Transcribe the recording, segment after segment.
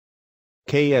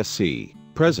KSC,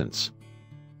 presents.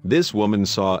 This woman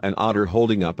saw an otter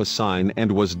holding up a sign and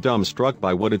was dumbstruck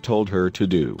by what it told her to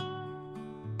do.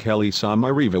 Kelly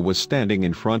Sommariva was standing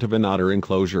in front of an otter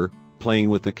enclosure, playing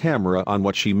with the camera on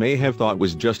what she may have thought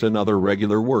was just another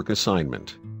regular work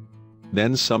assignment.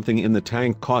 Then something in the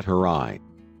tank caught her eye.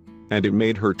 And it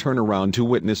made her turn around to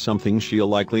witness something she'll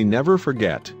likely never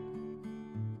forget.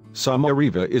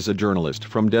 Sommariva is a journalist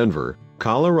from Denver,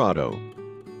 Colorado.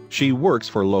 She works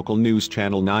for local news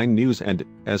channel 9 News and,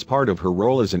 as part of her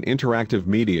role as an interactive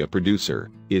media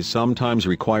producer, is sometimes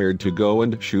required to go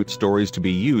and shoot stories to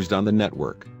be used on the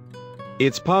network.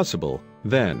 It's possible,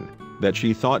 then, that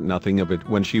she thought nothing of it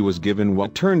when she was given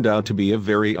what turned out to be a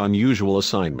very unusual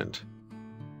assignment.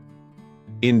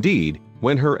 Indeed,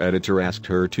 when her editor asked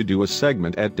her to do a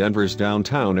segment at Denver's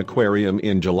downtown aquarium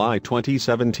in July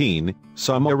 2017,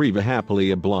 Sommariva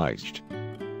happily obliged.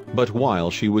 But while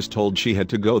she was told she had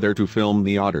to go there to film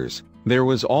the otters, there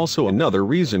was also another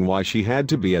reason why she had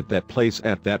to be at that place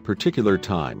at that particular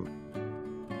time.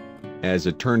 As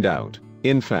it turned out,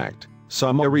 in fact,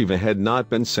 Sommariva had not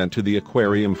been sent to the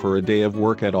aquarium for a day of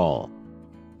work at all.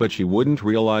 But she wouldn't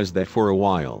realize that for a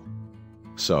while.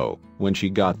 So, when she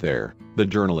got there, the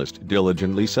journalist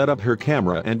diligently set up her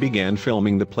camera and began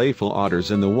filming the playful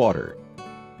otters in the water.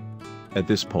 At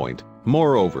this point,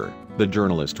 moreover, the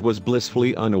journalist was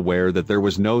blissfully unaware that there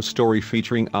was no story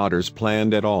featuring otters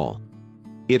planned at all.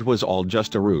 It was all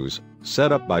just a ruse,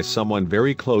 set up by someone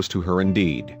very close to her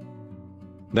indeed.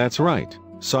 That's right,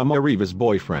 Sommariva's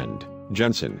boyfriend,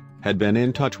 Jensen, had been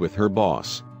in touch with her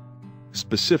boss.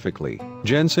 Specifically,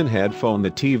 Jensen had phoned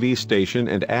the TV station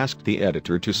and asked the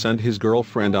editor to send his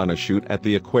girlfriend on a shoot at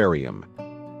the aquarium.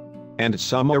 And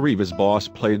Sommariva's boss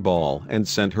played ball and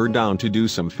sent her down to do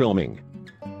some filming.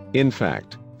 In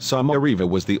fact, Sommariva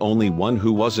was the only one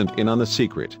who wasn't in on the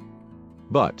secret.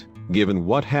 But, given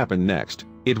what happened next,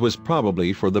 it was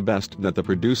probably for the best that the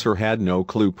producer had no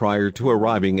clue prior to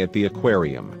arriving at the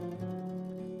aquarium.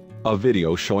 A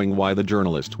video showing why the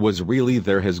journalist was really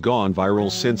there has gone viral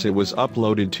since it was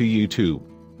uploaded to YouTube.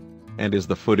 And as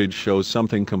the footage shows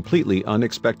something completely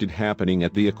unexpected happening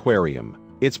at the aquarium,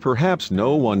 it's perhaps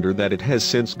no wonder that it has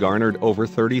since garnered over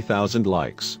 30,000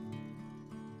 likes.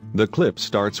 The clip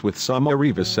starts with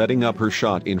Sommariva setting up her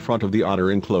shot in front of the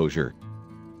otter enclosure.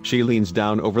 She leans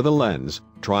down over the lens,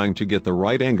 trying to get the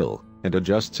right angle, and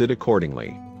adjusts it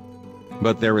accordingly.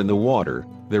 But there in the water,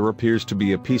 there appears to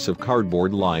be a piece of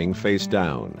cardboard lying face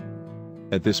down.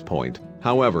 At this point,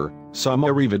 however,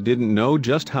 Sommariva didn't know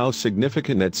just how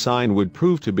significant that sign would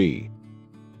prove to be.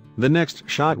 The next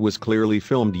shot was clearly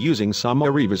filmed using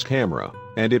Sommariva's camera,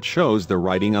 and it shows the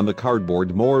writing on the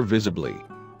cardboard more visibly.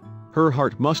 Her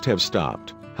heart must have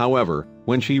stopped, however,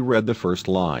 when she read the first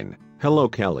line, "Hello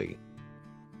Kelly."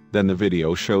 Then the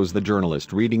video shows the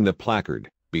journalist reading the placard,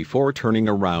 before turning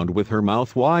around with her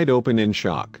mouth wide open in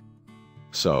shock.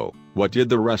 So, what did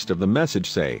the rest of the message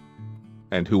say?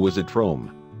 And who was it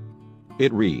from?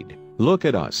 It read, "Look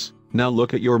at us, now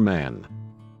look at your man.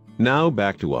 Now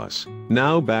back to us,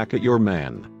 now back at your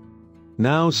man.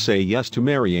 Now say yes to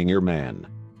marrying your man."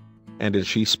 And as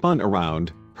she spun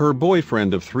around, her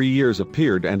boyfriend of 3 years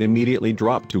appeared and immediately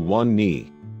dropped to one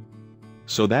knee.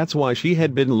 So that's why she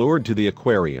had been lured to the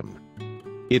aquarium.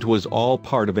 It was all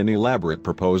part of an elaborate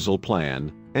proposal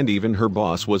plan, and even her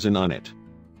boss was in on it.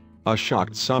 A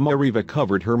shocked Sommariva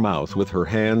covered her mouth with her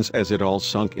hands as it all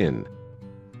sunk in.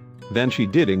 Then she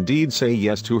did indeed say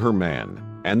yes to her man,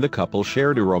 and the couple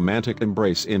shared a romantic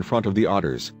embrace in front of the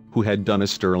otters, who had done a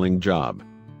sterling job.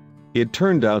 It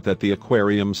turned out that the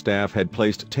aquarium staff had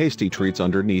placed tasty treats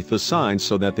underneath the sign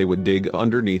so that they would dig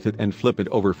underneath it and flip it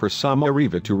over for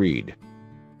Sommariva to read.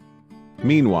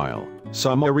 Meanwhile,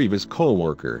 Sommariva's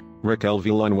co-worker, Raquel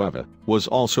Villanueva, was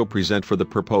also present for the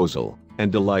proposal, and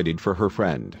delighted for her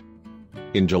friend.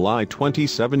 In July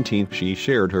 2017 she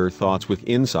shared her thoughts with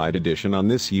Inside Edition on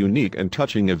this unique and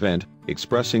touching event,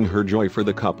 expressing her joy for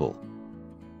the couple.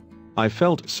 "I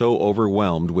felt so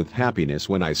overwhelmed with happiness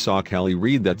when I saw Kelly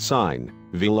read that sign,"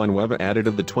 Villanueva added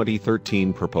of the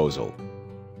 2013 proposal.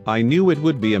 "I knew it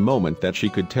would be a moment that she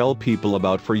could tell people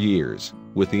about for years,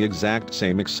 with the exact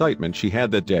same excitement she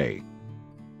had that day."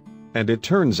 And it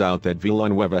turns out that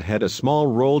Villanueva had a small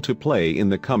role to play in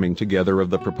the coming together of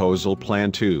the proposal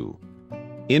plan too.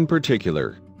 In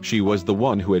particular, she was the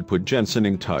one who had put Jensen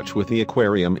in touch with the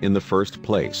aquarium in the first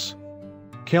place.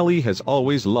 "Kelly has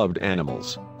always loved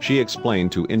animals," she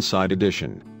explained to Inside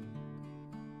Edition.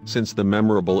 Since the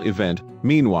memorable event,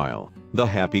 meanwhile, the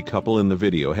happy couple in the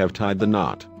video have tied the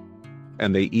knot.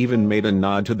 And they even made a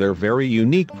nod to their very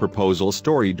unique proposal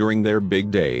story during their big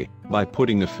day, by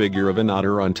putting a figure of an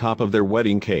otter on top of their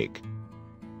wedding cake.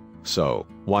 So,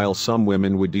 while some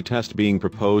women would detest being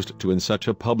proposed to in such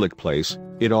a public place,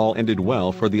 it all ended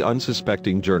well for the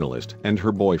unsuspecting journalist and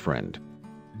her boyfriend.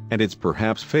 And it's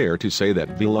perhaps fair to say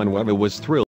that Villanueva was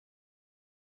thrilled